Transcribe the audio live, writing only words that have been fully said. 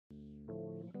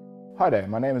Hi there,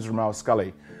 my name is Ramael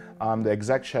Scully. I'm the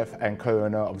exec chef and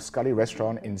co-owner of Scully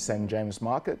Restaurant in St James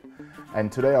Market.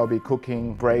 And today I'll be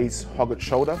cooking braised HOGGET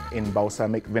shoulder in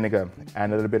balsamic vinegar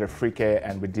and a little bit of FREEKEH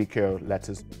and radicchio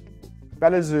lettuce.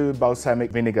 Belazu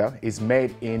balsamic vinegar is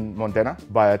made in Modena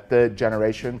by a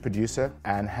third-generation producer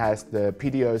and has the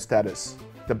PDO status.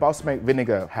 The balsamic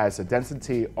vinegar has a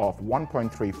density of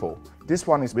 1.34. This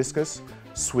one is viscous,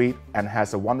 sweet, and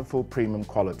has a wonderful premium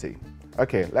quality.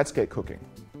 Okay, let's get cooking.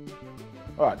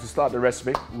 All right, to start the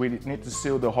recipe, we need to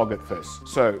seal the HOGGET first.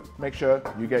 So make sure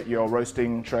you get your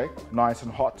roasting tray nice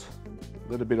and hot.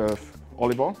 A little bit of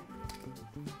olive oil.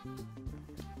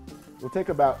 It'll take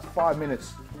about 5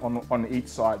 minutes on each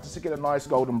side just to get a nice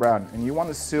golden brown. And you want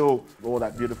to seal all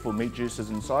that beautiful meat juices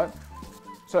inside.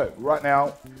 So right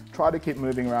now, try to keep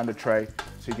moving around the tray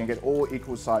so you can get all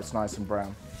equal sides nice and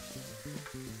brown.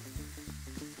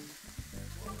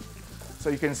 So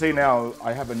you can see now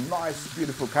I have a nice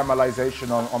beautiful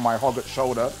caramelization on my HOGGET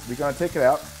shoulder. We're going to take it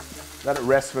out, let it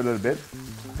rest for a little bit.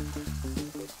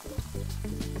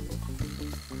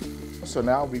 So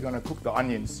now we're going to cook the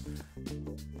onions.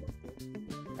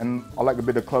 And I like a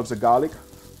bit of cloves of garlic.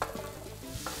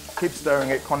 Keep stirring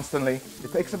it constantly.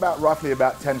 It takes roughly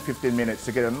about 10-15 minutes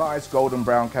to get a nice golden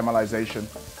brown caramelization.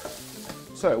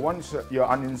 So once your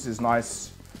onions is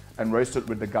nice and roasted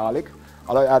with the garlic,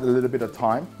 I'll add a little bit of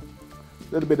thyme.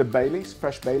 A little bit of bay leaves,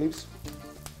 fresh bay leaves,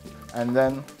 and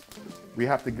then we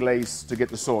have the glaze to get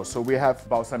the sauce. So we have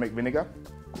balsamic vinegar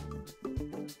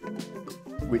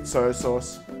with soy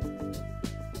sauce,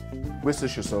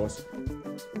 Worcestershire sauce,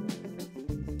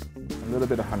 a little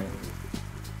bit of honey.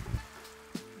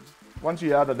 Once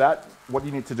you add that, what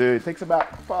you need to do, it takes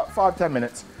about 5-10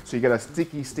 minutes, so you get a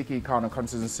sticky kind of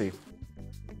consistency.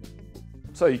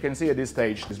 So you can see at this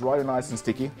stage, it's really nice and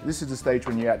sticky. This is the stage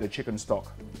when you add the chicken stock.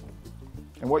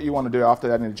 And what you want to do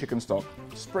after adding the chicken stock,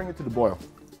 just bring it to the boil.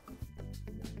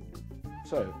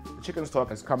 So the chicken stock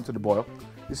has come to the boil.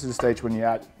 This is the stage when you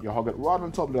add your HOGGET right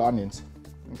on top of the onions.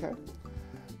 Okay.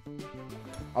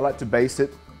 I like to baste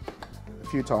it a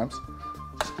few times.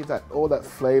 Just give that all that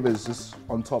flavors just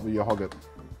on top of your HOGGET.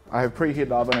 I have preheated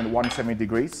the oven at 170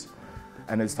 degrees,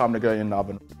 and it's time to go in the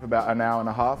oven for about an hour and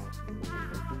a half.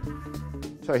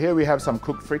 So here we have some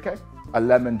cooked FREEKEH, a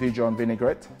lemon Dijon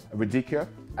vinaigrette, a radicchio,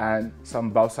 and some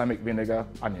balsamic vinegar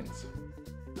onions.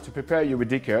 To prepare your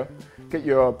radicchio,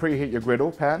 preheat your griddle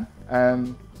pan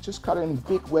and just cut it in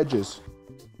big wedges.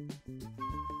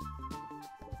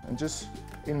 And just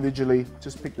individually,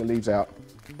 just pick the leaves out.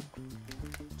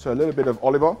 So a little bit of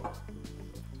olive oil,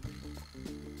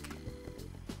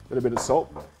 a little bit of salt.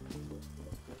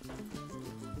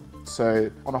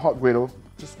 So on a hot griddle,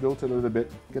 just wilt it a little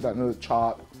bit, get that little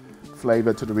charred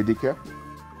flavor to the radicchio.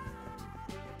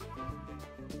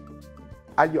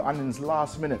 Add your onions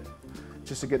last minute,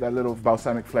 just to get that little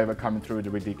balsamic flavor coming through the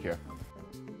radicchio.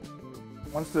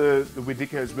 Once the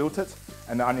radicchio is wilted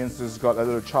and the onions has got a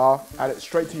little char, add it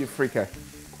straight to your FREEKEH.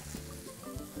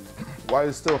 While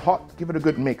it's still hot, give it a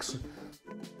good mix.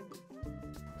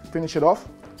 Finish it off,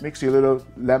 mix your little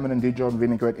lemon and Dijon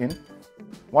vinaigrette in.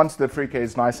 Once the FREEKEH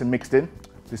is nice and mixed in,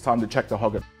 it's time to check the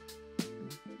HOGGET.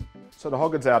 So the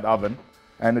HOGGET's out of the oven.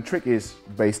 And the trick is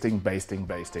basting,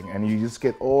 and you just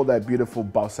get all that beautiful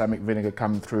balsamic vinegar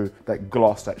coming through, that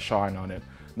gloss, that shine on it.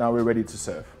 Now we're ready to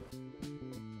serve.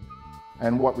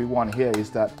 And what we want here is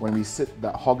that when we sit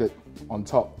that HOGGET on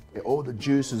top, all the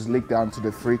juices leak down to the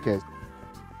FREEKEH.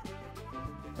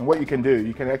 And what you can do,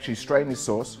 you can actually strain this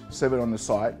sauce, serve it on the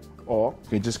side, or you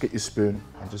can just get your spoon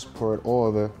and just pour it all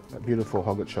over that beautiful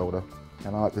HOGGET shoulder.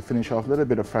 And I like to finish off with a little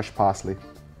bit of fresh parsley.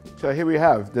 So here we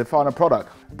have the final product,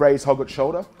 braised HOGGET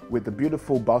shoulder with the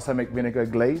beautiful balsamic vinegar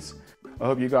glaze. I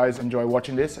hope you guys enjoy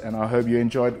watching this, and I hope you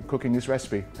enjoyed cooking this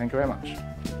recipe. Thank you very much.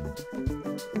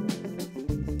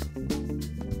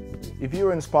 If you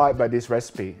were inspired by this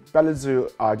recipe,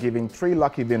 Belazu are giving 3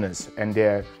 lucky winners and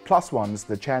their +1s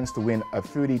the chance to win a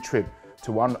foodie trip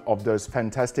to one of those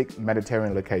fantastic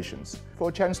Mediterranean locations. For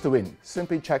a chance to win,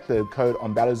 simply check the code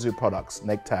on Belazu products,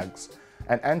 name tags,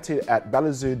 and enter at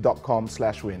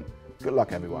belazu.com/win. Good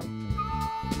luck, everyone.